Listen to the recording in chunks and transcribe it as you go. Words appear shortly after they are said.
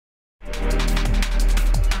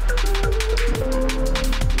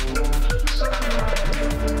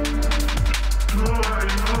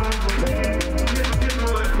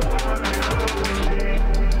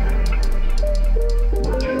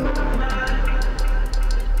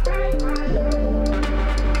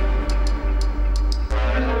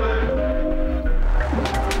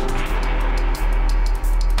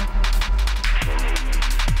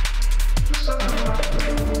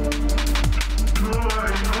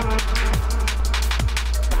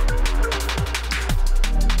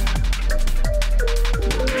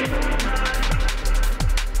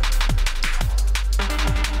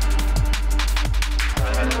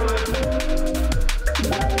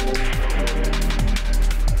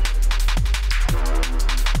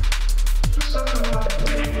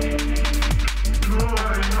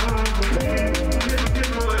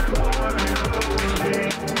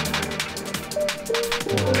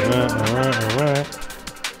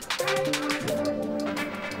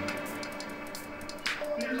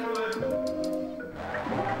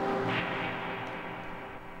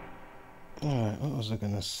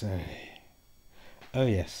say? Oh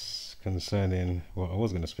yes, concerning what I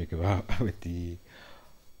was going to speak about with the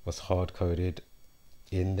what's hard coded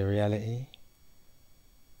in the reality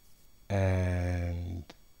and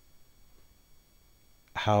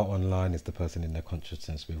how online is the person in their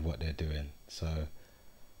consciousness with what they're doing. So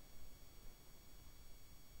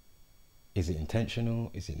is it intentional?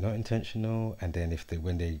 Is it not intentional? And then if they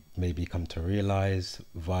when they maybe come to realize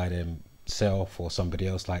via themself or somebody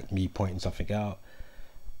else like me pointing something out,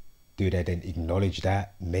 do they then acknowledge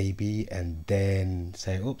that maybe and then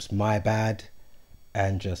say, oops, my bad,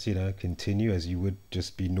 and just continue as you would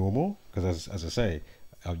just be normal? Because as I say,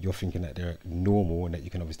 you're thinking that they're normal and that you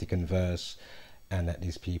can obviously converse and that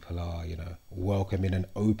these people are welcoming and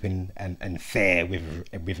open and fair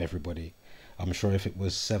with everybody. I'm sure if it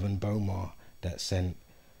was Seven Bomar that sent,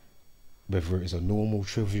 whether it was a normal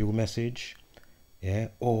trivial message, yeah,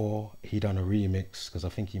 or he done a remix, because I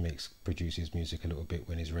think he produces music a little bit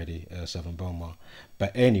when he's ready, Seven Bomar.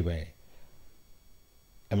 But anyway,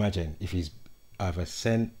 imagine if he's either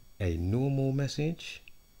sent a normal message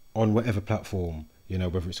on whatever platform,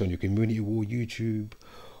 whether it's on your community wall, YouTube,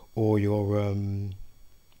 or your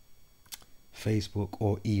Facebook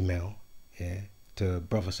or email, yeah, to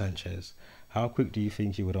Brother Sanchez. How quick do you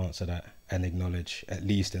think he would answer that and acknowledge at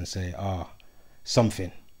least and say,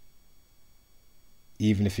 something,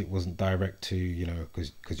 even if it wasn't direct to,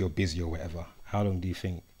 because you're busy or whatever? How long do you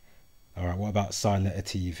think? All right, what about sign letter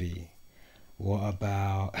TV? What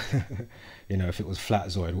about, if it was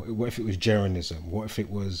Flatzoid? What if it was Geronism? What if it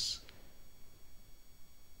was...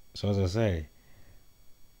 So as I say,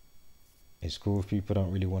 it's cool if people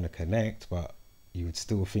don't really want to connect, but you would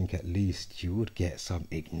still think at least you would get some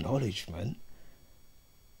acknowledgement.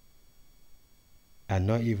 And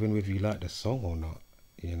not even if you like the song or not,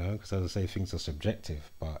 because as I say, things are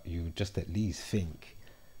subjective, but you would just at least think,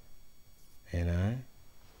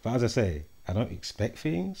 But as I say, I don't expect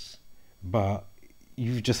things, but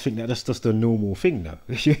you just think that that's just a normal thing now.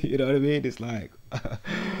 You know what I mean? It's like,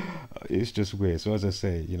 it's just weird. So as I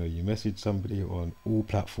say, you message somebody on all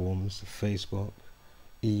platforms, Facebook,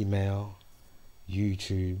 email,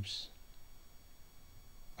 YouTubes,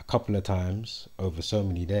 a couple of times over so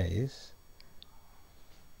many days,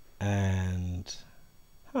 and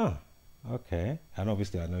okay. And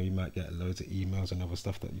obviously I know you might get loads of emails and other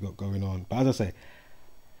stuff that you got going on, but as I say,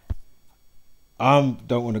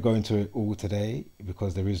 don't want to go into it all today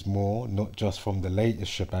because there is more, not just from the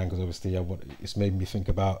latest shebang, because obviously it's made me think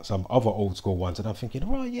about some other old school ones, and I'm thinking,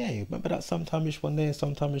 oh yeah, remember that sometime-ish one there,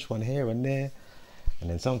 sometime-ish one here and there, and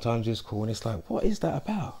then sometimes it's cool, and it's like, what is that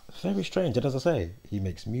about? It's very strange. And as I say, he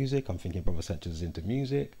makes music. I'm thinking Brother Sanchez is into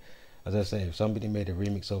music. As I say, if somebody made a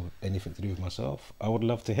remix of anything to do with myself, I would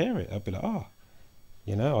love to hear it. I'd be like,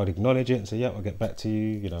 I'd acknowledge it and say, yeah, I'll get back to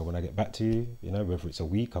you, when I get back to you, whether it's a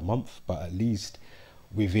week, a month, but at least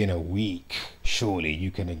within a week, surely you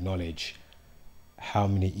can acknowledge how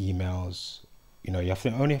many emails, you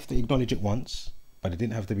only have to acknowledge it once, but it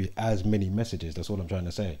didn't have to be as many messages. That's all I'm trying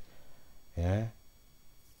to say. Yeah.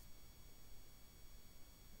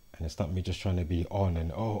 And it's not me just trying to be on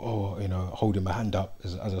and holding my hand up.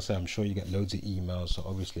 As I say, I'm sure you get loads of emails. So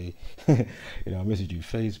obviously, I message you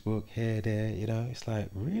Facebook here, there. It's like,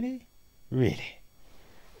 really,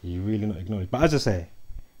 you really not acknowledge. But as I say,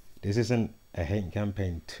 this isn't a hate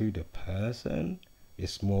campaign to the person.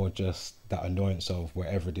 It's more just that annoyance of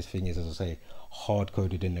wherever this thing is. As I say, hard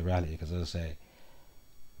coded in the reality. Because as I say,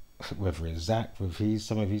 whether it's Zach with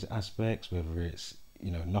some of his aspects, whether it's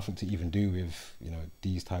nothing to even do with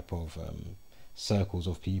these type of circles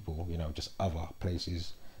of people, just other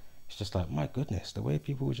places. It's just like, my goodness, the way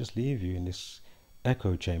people will just leave you in this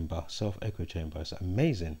self echo chamber is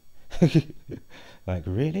amazing. Like,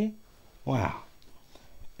 really? Wow,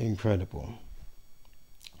 incredible.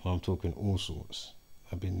 Well, I'm talking all sorts.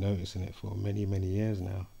 I've been noticing it for many years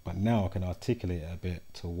now, but now I can articulate it a bit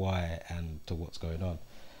to why and to what's going on.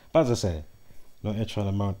 But as I say, not here trying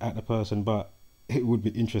to mount at the person, but it would be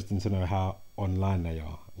interesting to know how online they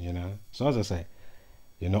are, So as I say,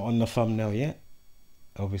 you're not on the thumbnail yet.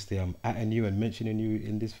 Obviously, I'm atting you and mentioning you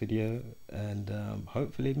in this video, and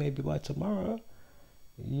hopefully maybe by tomorrow,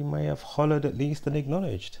 you may have hollered at least and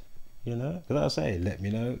acknowledged, Because as I say, let me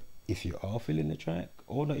know if you are feeling the track,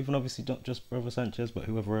 or not even obviously not just Brother Sanchez, but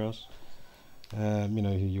whoever else, you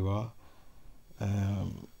know who you are.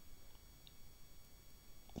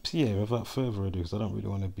 So yeah, without further ado, because I don't really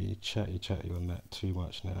want to be chatty on that too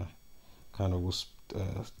much now. Kind of was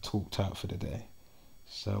talked out for the day.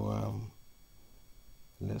 So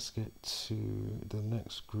let's get to the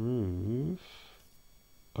next groove.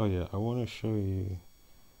 Oh yeah, I want to show you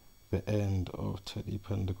the end of Teddy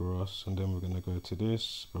Pendergrass, and then we're going to go to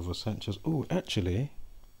this, Brother Sanchez. Oh, actually,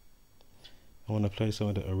 I want to play some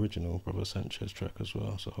of the original Brother Sanchez track as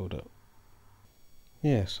well, so hold up.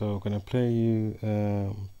 Yeah, so I'm going to play you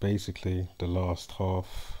basically the last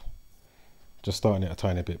half, just starting it a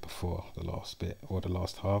tiny bit before the last bit, or the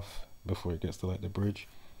last half, before it gets to like the bridge.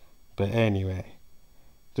 But anyway,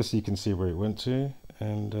 just so you can see where it went to,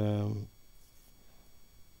 and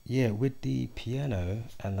yeah, with the piano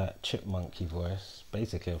and that chipmunky voice,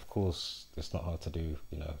 basically, of course, it's not hard to do,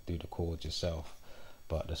 you know, do the chords yourself,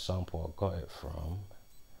 but the sample I got it from,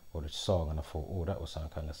 or the song, and I thought, oh, that would sound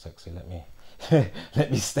kind of sexy, let me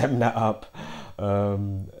let me stem that up.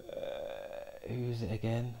 Who is it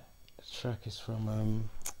again? The track is from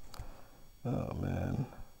oh man,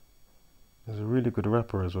 there's a really good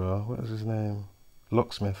rapper as well. What is his name?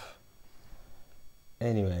 Locksmith.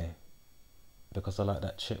 Anyway, because I like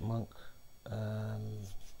that chipmunk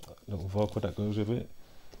little vocal that goes with it,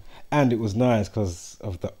 and it was nice because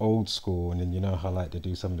of the old school, and then you know how like they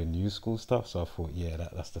do some of the new school stuff, so I thought, yeah,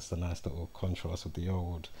 that's just a nice little contrast of the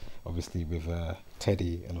old, obviously with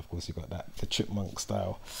Teddy, and of course you got that the chipmunk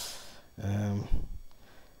style.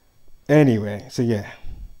 Anyway, so yeah.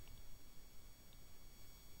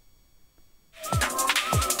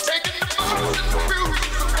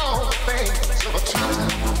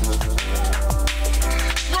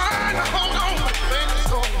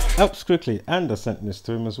 Helps quickly, and I sent this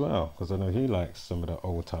to him as well because I know he likes some of the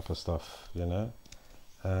old type of stuff, you know.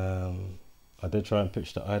 I did try and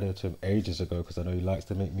pitch the idea to him ages ago because I know he likes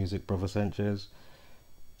to make music, Brother Sanchez,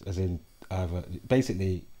 as in either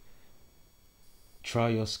basically try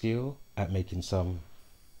your skill at making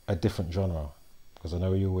a different genre, because I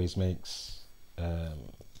know he always makes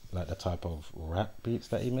like the type of rap beats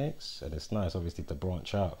that he makes, and it's nice obviously to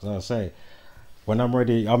branch out. As I say, when I'm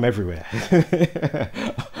ready, I'm everywhere.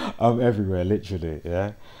 I'm everywhere, literally,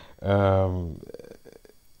 yeah. And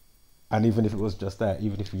even if it was just that,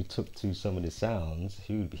 even if you took to some of the sounds,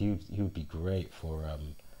 he would be great for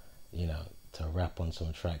you know, to rap on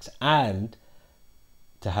some tracks and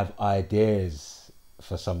to have ideas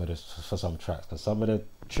for some tracks. Because some of the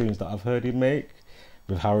tunes that I've heard him make,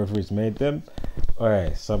 with however he's made them,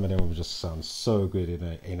 alright, some of them will just sound so good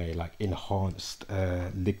in a like enhanced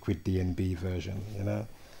liquid D&B version, you know.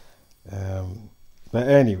 But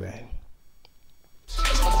anyway,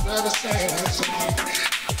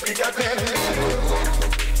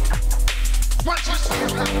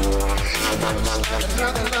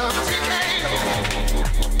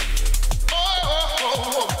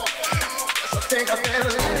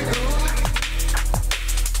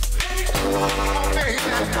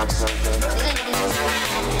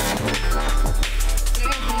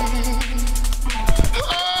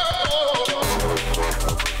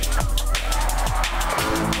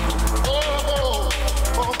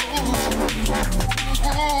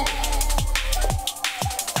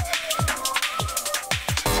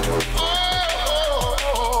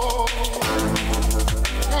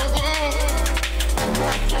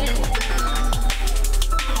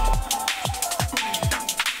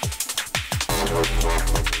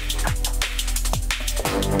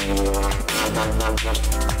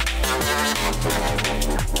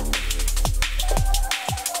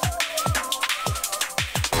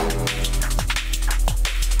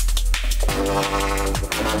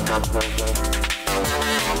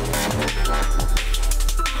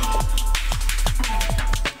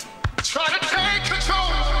 try to take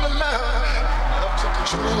control of the love to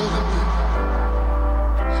control me.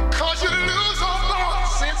 Cause you lose all thought,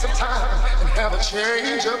 sense of time, and have a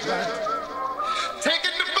change of life.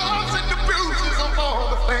 Taking the bumps and the bruises of all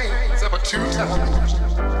the things that were too times.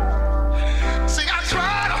 See, I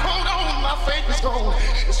try to hold on, my faith is gone.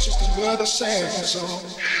 It's just another sad song.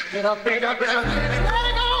 And I think I better let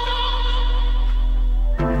it go.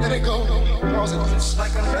 Let it go, cause it feels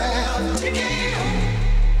like a bad ticking.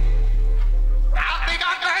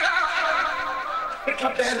 I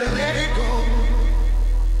better let it go.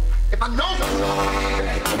 If I know it's wrong,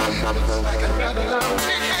 it's like another long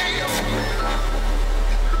TKO.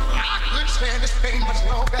 I couldn't stand this pain much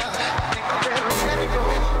longer. I think I better let it go.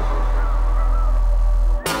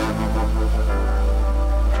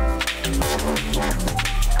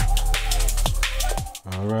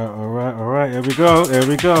 All right, here we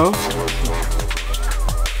go.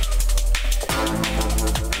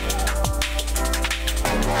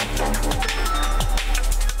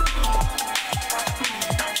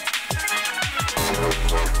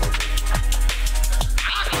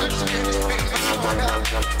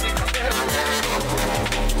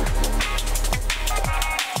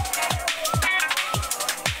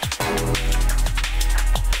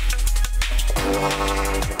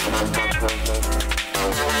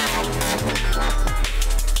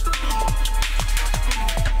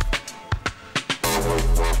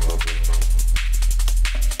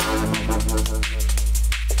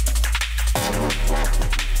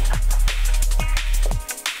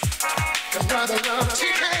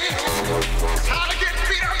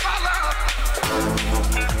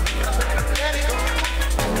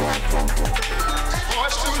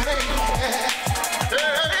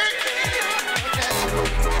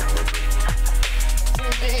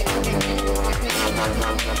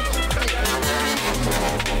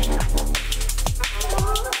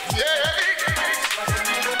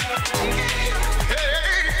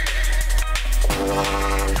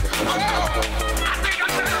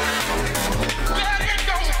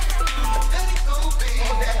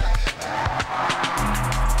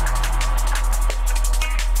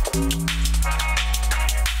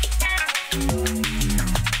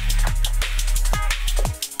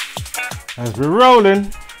 As we're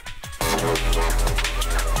rolling.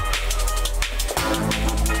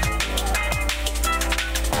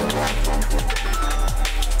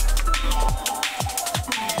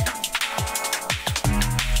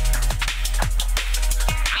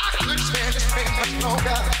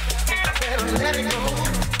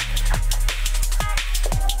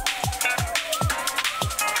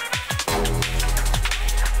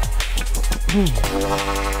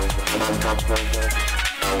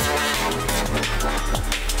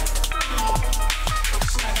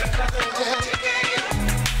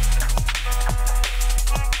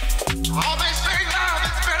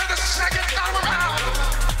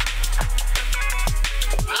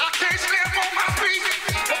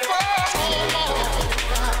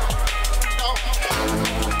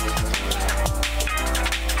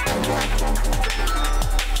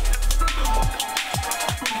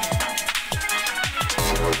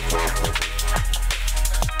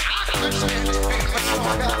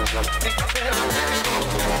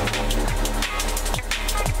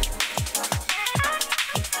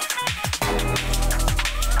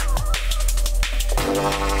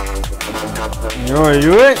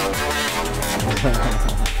 You it?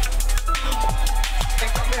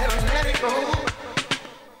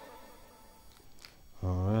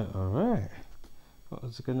 Alright. What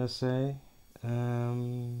was I gonna say?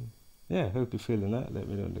 Yeah, hope you're feeling that. Let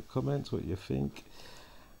me know in the comments what you think.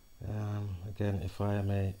 Again, if I am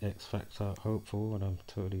a X Factor hopeful and I'm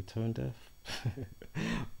totally tone deaf,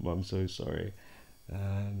 well, I'm so sorry.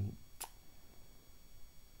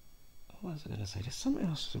 What was I gonna say? There's something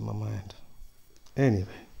else in my mind.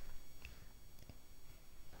 Anyway.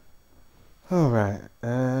 Alright,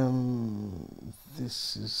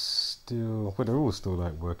 this is still, well, they're all still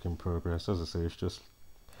like work in progress. As I say, it's just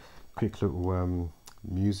quick little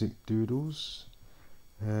music doodles.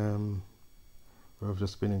 I've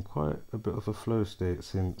just been in quite a bit of a flow state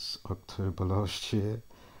since October last year,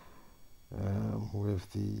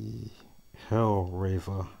 with the Hell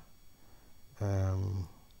Raver,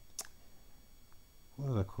 what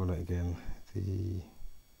did I call it again?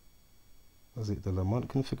 Was it the Lamont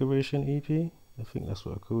Configuration EP? I think that's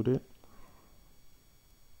what I called it.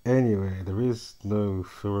 Anyway, there is no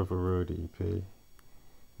Forever Road EP.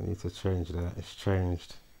 I need to change that. It's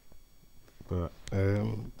changed. But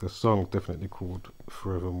the song definitely called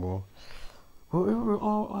Forevermore. What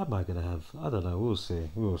am I going to have? I don't know. We'll see.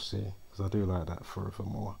 We'll see. Because I do like that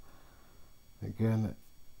Forevermore. Again,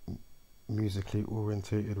 musically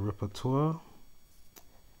orientated repertoire.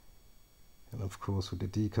 And of course with the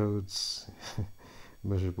decodes,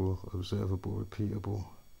 measurable, observable, repeatable,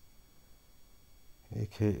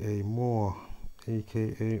 aka more,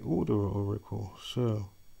 aka order oracle. So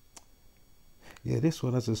yeah, this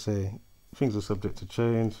one, as I say, things are subject to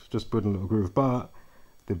change, just building a little groove, but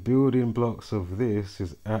the building blocks of this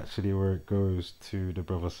is actually where it goes to the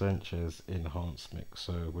Brother Sanchez enhanced mix.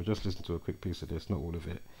 So we'll just listen to a quick piece of this, not all of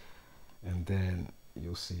it, and then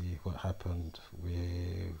you'll see what happened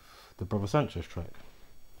with the Brother Sanchez track,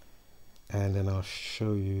 and then I'll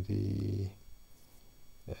show you the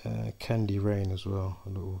Candy Rain as well, a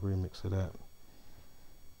little remix of that.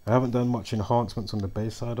 I haven't done much enhancements on the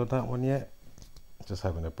bass side of that one yet, just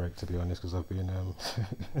having a break to be honest, because I've been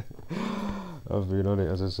I've been on it,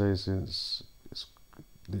 as I say, since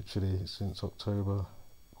October,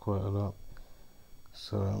 quite a lot.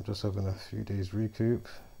 So I'm just having a few days recoup.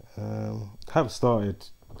 Have started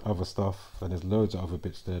other stuff, and there's loads of other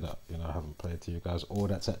bits there that I haven't played to you guys, or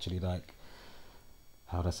that's actually like,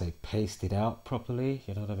 how would I say, pasted out properly,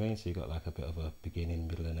 you know what I mean? So you got like a bit of a beginning,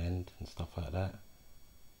 middle and end and stuff like that.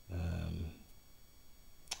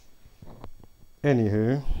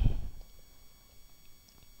 Anywho,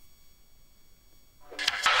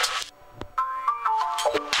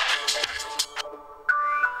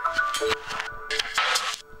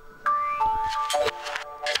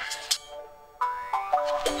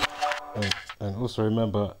 and also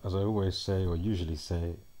remember, as I always say, or usually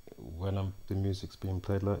say, when the music's being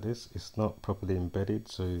played like this, it's not properly embedded,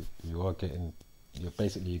 so you're getting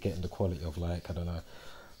the quality of like, I don't know,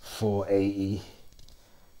 480,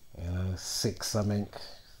 6 something.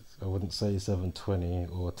 I wouldn't say 720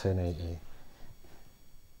 or 1080.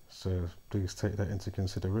 So please take that into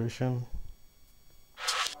consideration.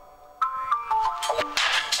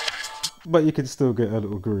 But you can still get a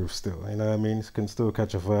little groove still, you know what I mean? You can still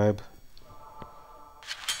catch a vibe.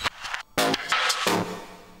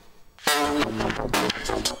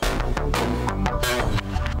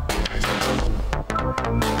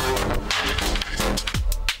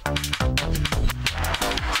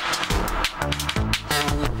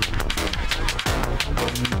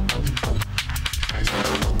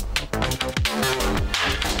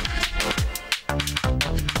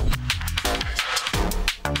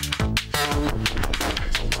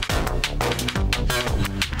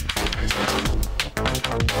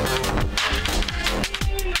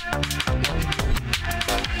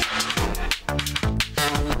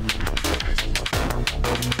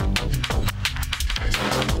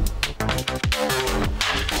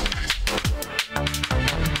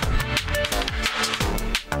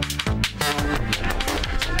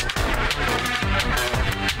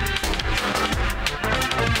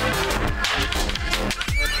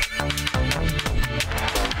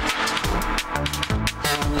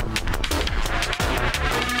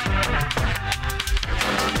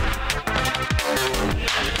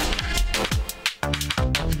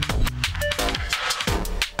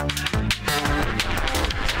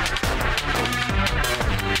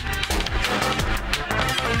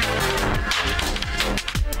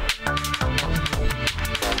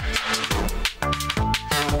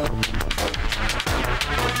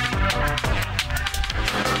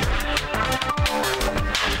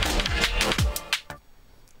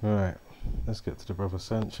 Right, let's get to the Brother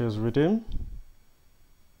Sanchez rhythm.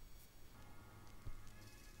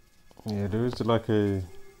 Yeah, there is like a,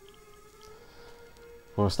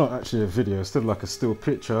 well, it's not actually a video, it's still like a still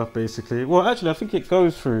picture basically. Well, actually I think it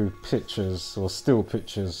goes through pictures or still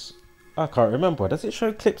pictures. I can't remember. Does it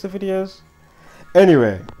show clips of videos?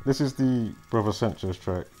 Anyway, this is the Brother Sanchez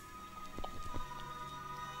track.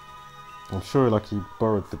 I'm sure like he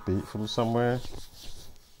borrowed the beat from somewhere.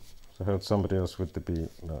 I heard somebody else with the beat.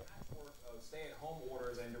 No. Stay-at-home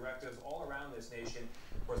orders and directives all around this nation.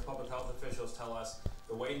 Of course, public health officials tell us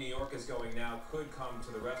the way New York is going now could come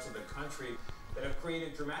to the rest of the country that have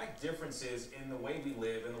created dramatic differences in the way we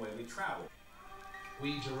live and the way we travel.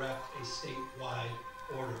 We direct a statewide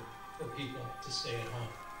order for people to stay at home.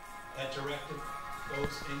 That directive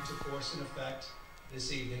goes into force and effect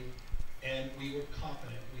this evening, and we are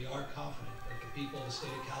confident that the people of the state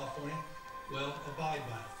of California will abide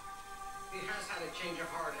by it. It has had a change of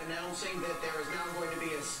heart, announcing that there is now going to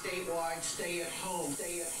be a statewide stay-at-home.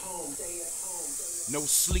 No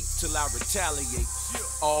sleep till I retaliate.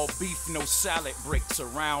 All beef, no salad breaks.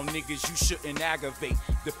 Around niggas you shouldn't aggravate.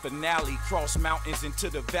 The finale, cross mountains into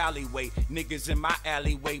the valleyway. Niggas in my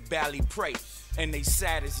alleyway, bally pray. And they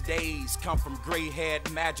saddest days come from gray-haired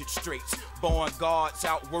magistrates. Born guards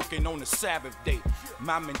out working on a Sabbath day.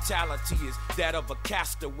 My mentality is that of a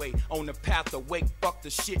castaway on the path awake. Fuck the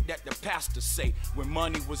shit that the pastor say. When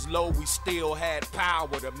money was low, we still had power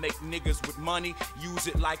to make niggas with money use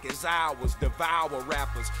it like it's ours. Devour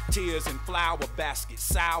rappers, tears in flower baskets,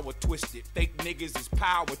 sour twisted. Fake niggas is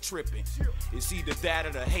power tripping. It's either that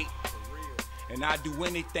or the hate. And I do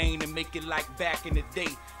anything to make it like back in the day.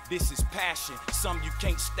 This is passion, some you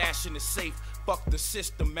can't stash in the safe. Fuck the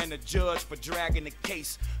system and the judge for dragging the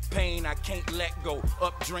case. Pain I can't let go,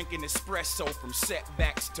 up drinking espresso. From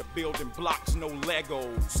setbacks to building blocks, no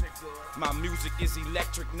Legos. My music is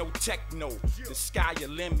electric, no techno. The sky is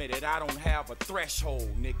limited, I don't have a threshold,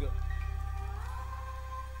 nigga. It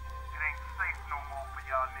ain't safe no more for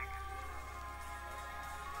y'all niggas.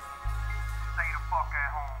 Stay the fuck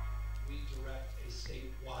at home. We direct a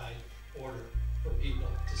statewide order for people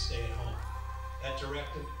to stay at home. That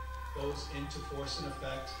directive goes into force and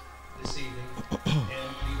effect this evening, and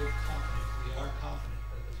we are confident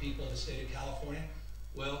that the people of the state of California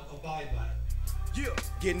will abide by it. Yeah.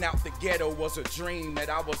 Getting out the ghetto was a dream that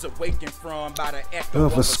I was awakened from by the echo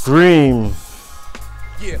of a scream.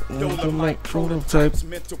 Yeah, Dolomite prototypes,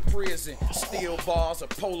 mental prison, steel bars or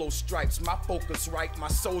polo stripes. My focus right, my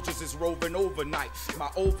soldiers is roving overnight.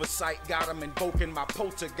 My oversight got them invoking my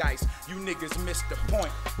poltergeist. You niggas missed the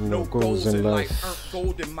point. No goals in life. Earned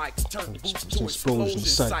golden mics, turned boots to explosion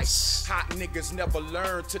sites. Hot niggas never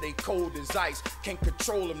learn till they cold as ice. Can't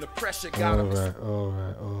control them, the pressure got them.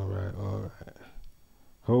 Alright.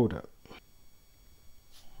 Hold up.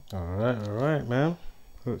 Alright, man.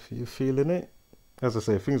 Hopefully you're feeling it. As I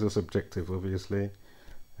say, things are subjective, obviously,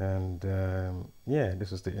 and yeah,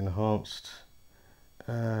 this is the enhanced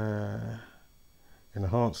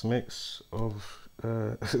mix of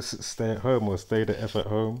Stay at Home or Stay the F at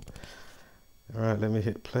Home. All right, let me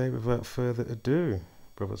hit play without further ado.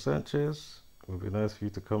 Brother Sanchez, it would be nice for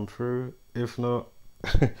you to come through. If not,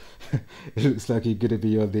 it looks like you're gonna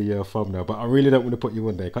be on the thumbnail, but I really don't want to put you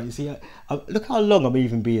on there. Can't you see? Look how long I'm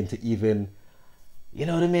even being to even, you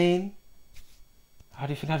know what I mean? How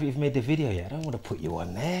do you think I've even made the video yet? I don't want to put you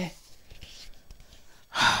on there.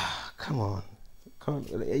 Come on.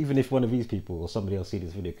 Even if one of these people or somebody else see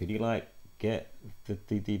this video, could you like get the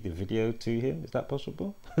video to him? Is that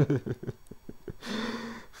possible?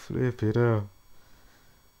 Flip it out.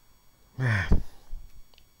 Man.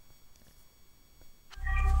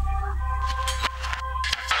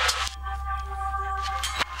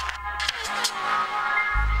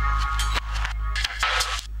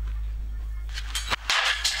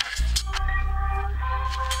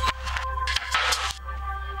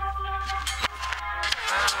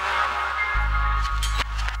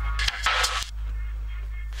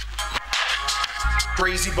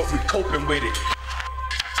 Crazy, but we coping with it.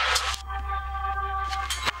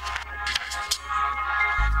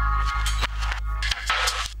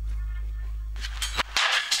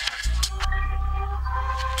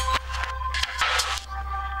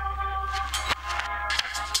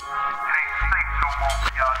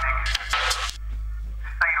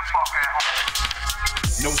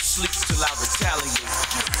 No sleep till I retaliate.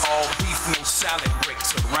 All beef, no salad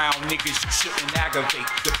breaks. around niggas you shouldn't aggravate.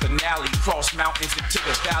 The finale, cross mountains into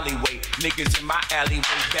the valleyway. Niggas in my alleyway,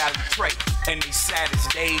 valley pray. And these saddest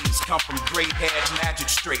days come from gray-haired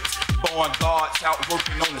magistrates. Born guards out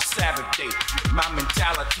working on a Sabbath day. My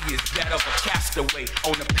mentality is that of a castaway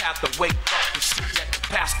on the path away. Fuck the shit that the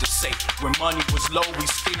pastor say. When money was low, we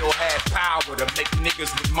still had power to make niggas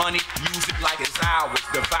with money use it like it's ours.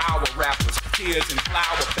 Devour rappers, tears and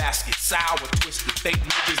flower baskets. Sour, twisted, fake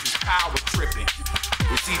niggas is power tripping.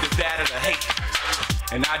 It's either that or the hate.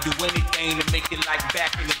 And I do anything to make it like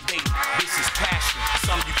back in the day. This is passion,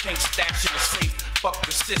 some you can't stash in a safe. Fuck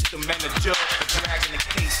the system and the judge for dragging the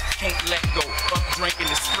case. Can't let go, fuck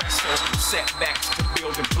drinking espresso. From setbacks to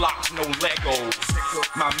building blocks, no Legos.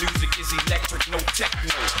 My music is electric, no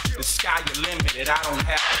techno. The sky is limited, I don't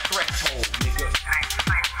have a threshold, nigga. Ain't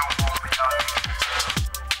safe no more for y'all niggas.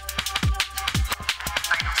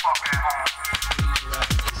 Stay the fuck at home.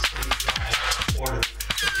 Order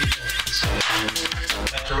for people to stay at home.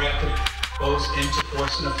 That directive goes into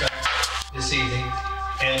force and effect this evening,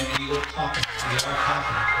 and we are confident that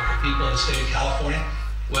the people of the state of California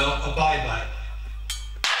will abide by it.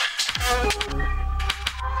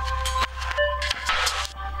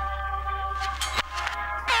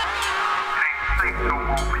 Ain't safe no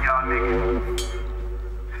more for y'all niggas.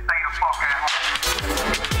 Stay the fuck at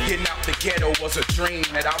home. Getting out the ghetto was a dream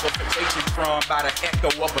that I was awakened from by the echo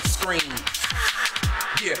of a scream.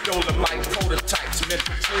 Yeah, Dolomite prototypes,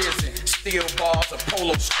 mental prison, steel bars of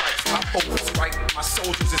polo stripes. My focus right, my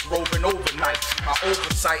soldiers is roving overnight. My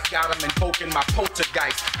oversight got them invoking my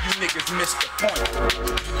poltergeist. You niggas missed the point.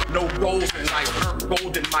 No goals in life, earned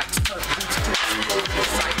golden mics, turn boots to golden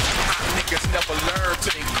sights. Hot niggas never learn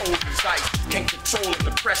till they cold as ice. Can't control it,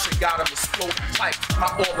 the pressure got them exploding pipes.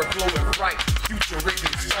 My aura glowing bright, future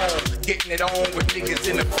written stone. Getting it on with niggas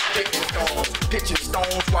in the forbidden stones. Pitching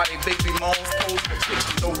stones while they baby moans pose for pictures.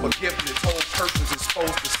 No forgiveness, whole purpose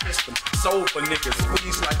exposed the system. Soul for niggas,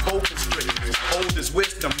 squeeze like both restrictions. Old is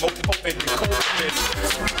wisdom, more potent than COVID.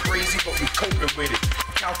 Crazy, but we coping with it.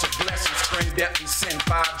 Count your blessings, friend, death and sin.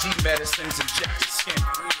 5G medicines inject the skin.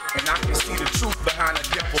 And I can see the truth behind the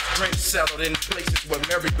devil's grin. Settled in places where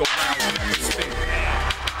merry-go-rounds never spin.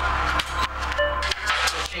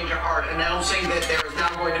 Change of heart, announcing that there is now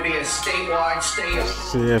going to be a statewide stay.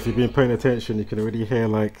 So yeah, if you've been paying attention, you can already hear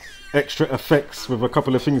like extra effects with a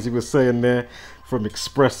couple of things he was saying there, from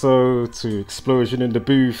espresso to explosion in the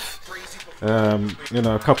booth, you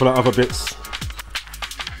know, a couple of other bits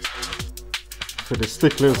for the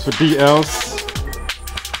sticklers for details.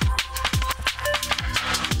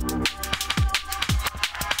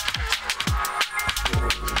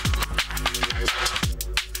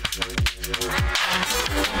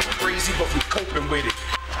 Crazy, but we coping with it.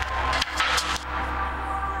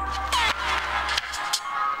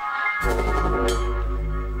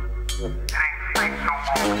 Ain't safe no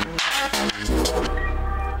more.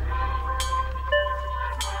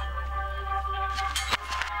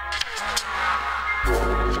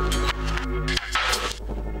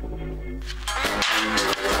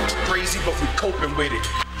 Crazy, but we coping with it.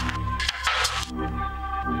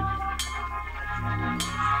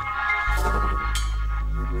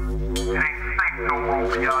 Ain't safe no more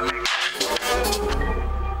for y'all niggas.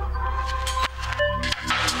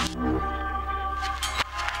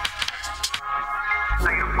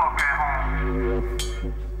 Stay the fuck at home.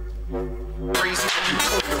 Crazy, but we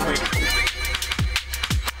coping with it.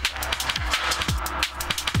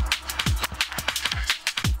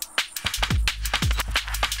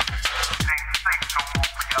 Ain't safe no more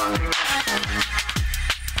for y'all niggas.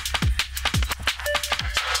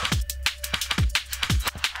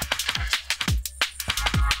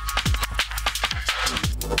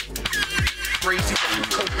 Crazy, but we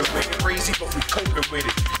coping with it. Crazy, but we coping with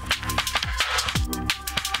it.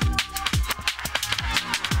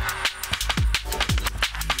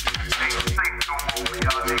 Ain't safe no more for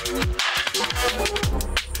y'all niggas.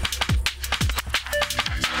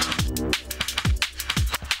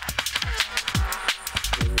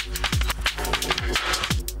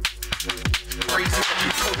 Crazy, but we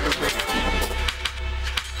coping with it.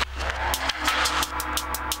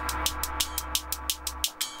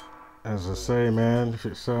 As I say, man, if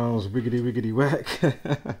it sounds wiggity wiggity whack,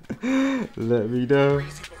 let me know,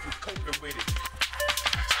 Crazy, but we coping with it.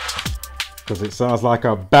 because it sounds like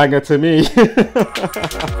a banger to me.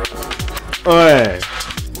 Oi,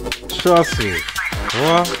 trust me.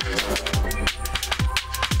 What?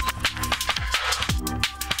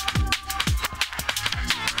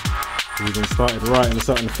 Even started writing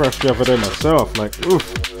something fresh the other day myself, like oof,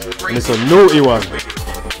 and it's a naughty one.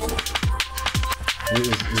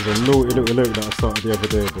 It's a naughty little lyric that I started the other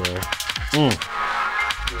day, boy.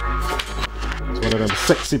 It's one of them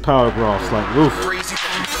sexy power graphs, like woof.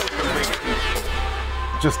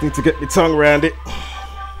 Just need to get my tongue around it.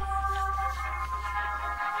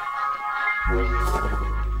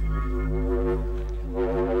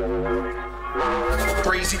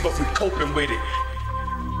 Crazy, but we coping with it.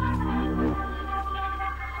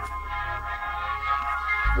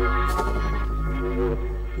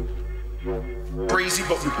 Crazy,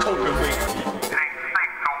 but we coping with it. It ain't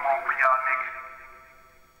safe no more for y'all niggas.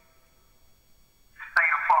 Stay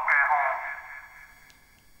the fuck at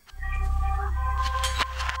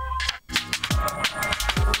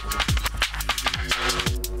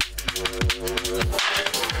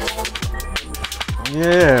home.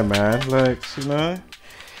 Yeah, man. Like, you know,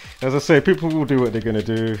 as I say, people will do what they're gonna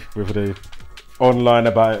do, whether they online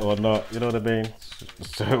about it or not. You know what I mean?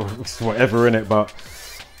 So it's whatever in it, but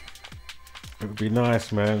it would be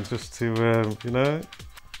nice, man, just to you know,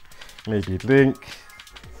 maybe link,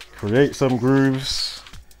 create some grooves,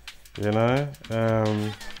 you know,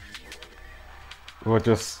 or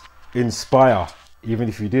just inspire. Even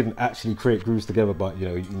if you didn't actually create grooves together, but you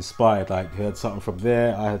know, you inspired, like you heard something from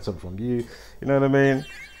there, I heard something from you, you know what I mean?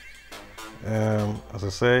 As I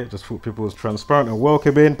say, just thought people was transparent and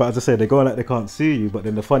welcoming, but as I say, they're going like they can't see you. But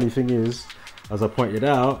then the funny thing is, as I pointed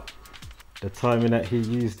out, the timing that he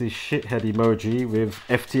used this shithead emoji with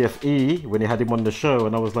FTFE when he had him on the show,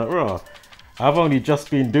 and I was like, "Raw, I've only just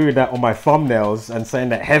been doing that on my thumbnails and saying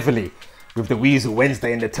that heavily with the Weasel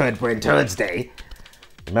Wednesday and the Turd Brain Thursday."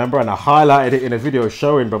 Remember, and I highlighted it in a video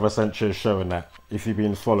showing Brother Sanchez showing that, if you've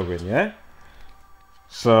been following, yeah?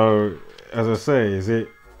 So, as I say, is it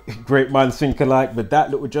great minds think alike with that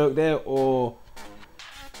little joke there, or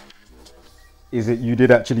is it you did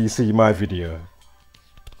actually see my video?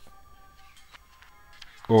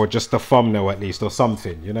 Or just a thumbnail at least, or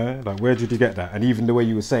something, you know? Like, where did you get that? And even the way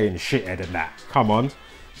you were saying shithead and that, come on,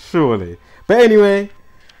 surely. But anyway,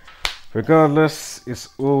 regardless, it's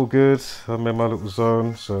all good. I'm in my little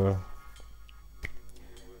zone, so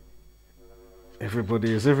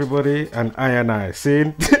everybody is everybody, and I,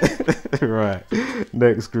 seen? Right,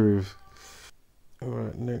 next groove.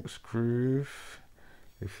 Alright, next groove.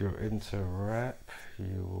 If you're into rap,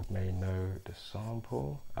 you may know the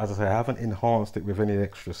sample. As I say, I haven't enhanced it with any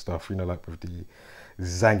extra stuff, you know, like with the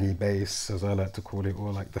zangy bass, as I like to call it,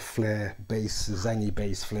 or like the flare bass, zangy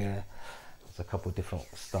bass flare. There's a couple of different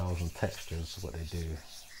styles and textures, what they do.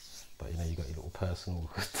 But you know, you got your little personal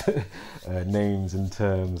names and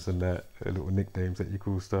terms and that, little nicknames that you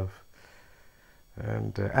call stuff.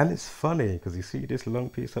 And it's funny, because you see this long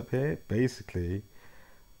piece up here, basically,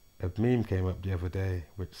 a meme came up the other day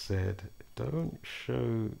which said, don't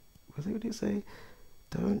show, what did it say?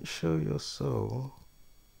 Don't show your soul.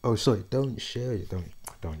 Oh, sorry, don't share your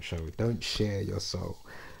soul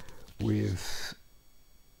with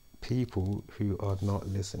people who are not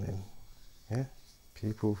listening. Yeah?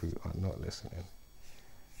 People who are not listening.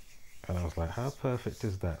 And I was like, how perfect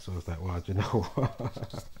is that? So I was like, well, do you know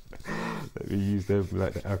what? Let me use them,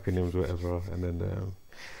 like the acronyms, whatever, and then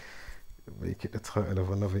make it the title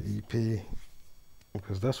of another EP,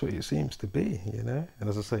 because that's what it seems to be, you know. And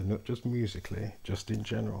as I say, not just musically, just in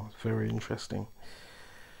general. It's very interesting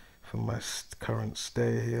for my current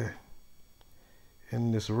stay here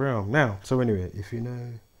in this realm. Now, so anyway, if you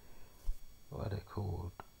know what are they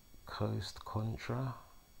called, Coast Contra,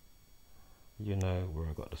 you know where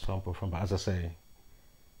I got the sample from. But as I say,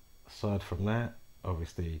 aside from that,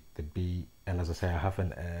 obviously the beat, and as I say, I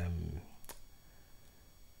haven't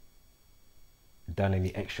done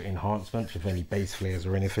any extra enhancements with any bass flares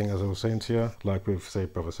or anything, as I was saying to you, like with, say,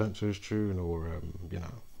 Brother Sancho's tune, or you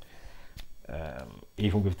know,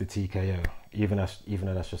 even with the TKO, even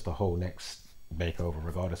though that's just a whole next makeover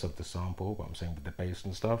regardless of the sample, but I'm saying with the bass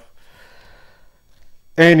and stuff.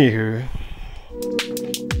 Anywho,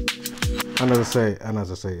 and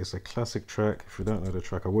as I say, it's a classic track. If you don't know the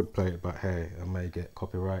track, I would play it, but hey, I may get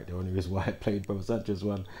copyright. The only reason why I played Brother Sancho's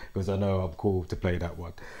one, because I know I'm cool to play that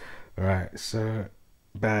one. Alright, so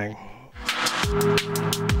bang.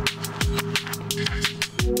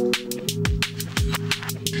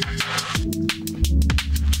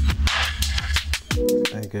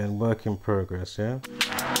 Again, work in progress, yeah?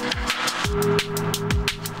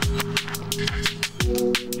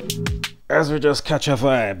 As we just catch a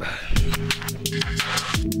vibe.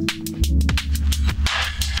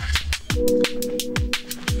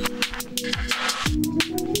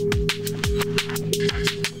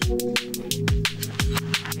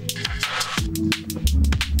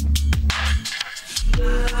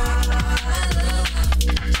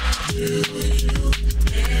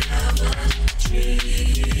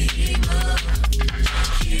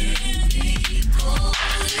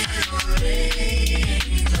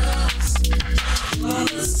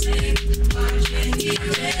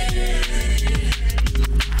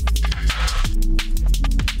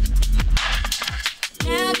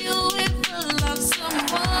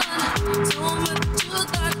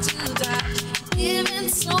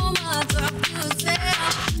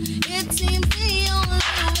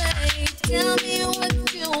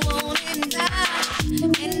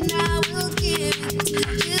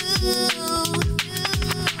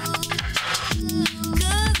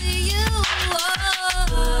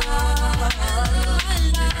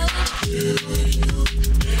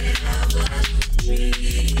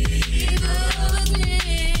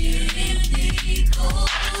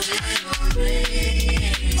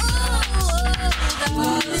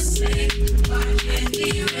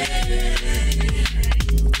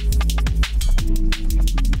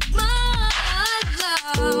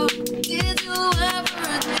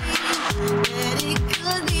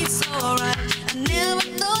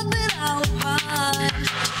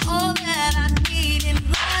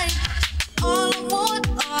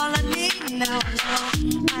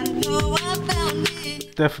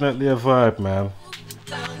 Definitely a vibe, man.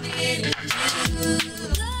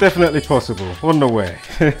 Definitely possible. On the way.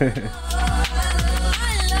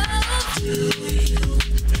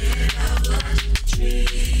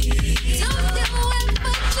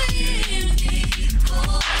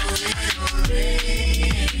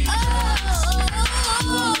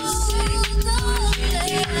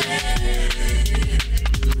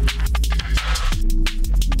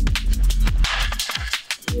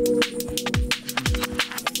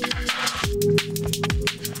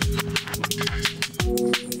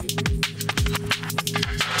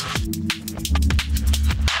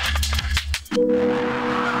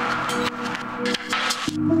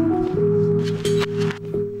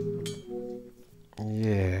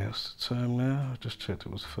 Yeah, what's the time now? I just checked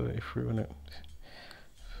it was 33, wasn't it?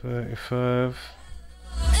 35.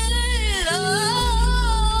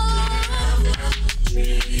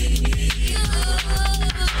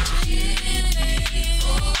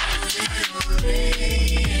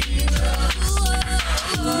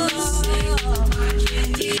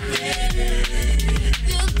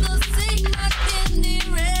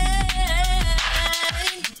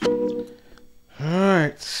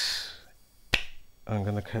 Alright, I'm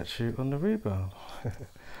gonna catch you on the rebound.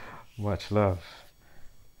 Much love.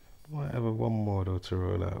 Might have one more though to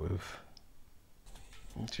roll out with.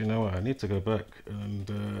 Do you know what? I need to go back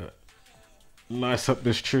and nice up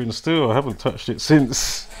this tune still. I haven't touched it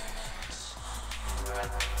since. Go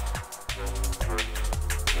ahead.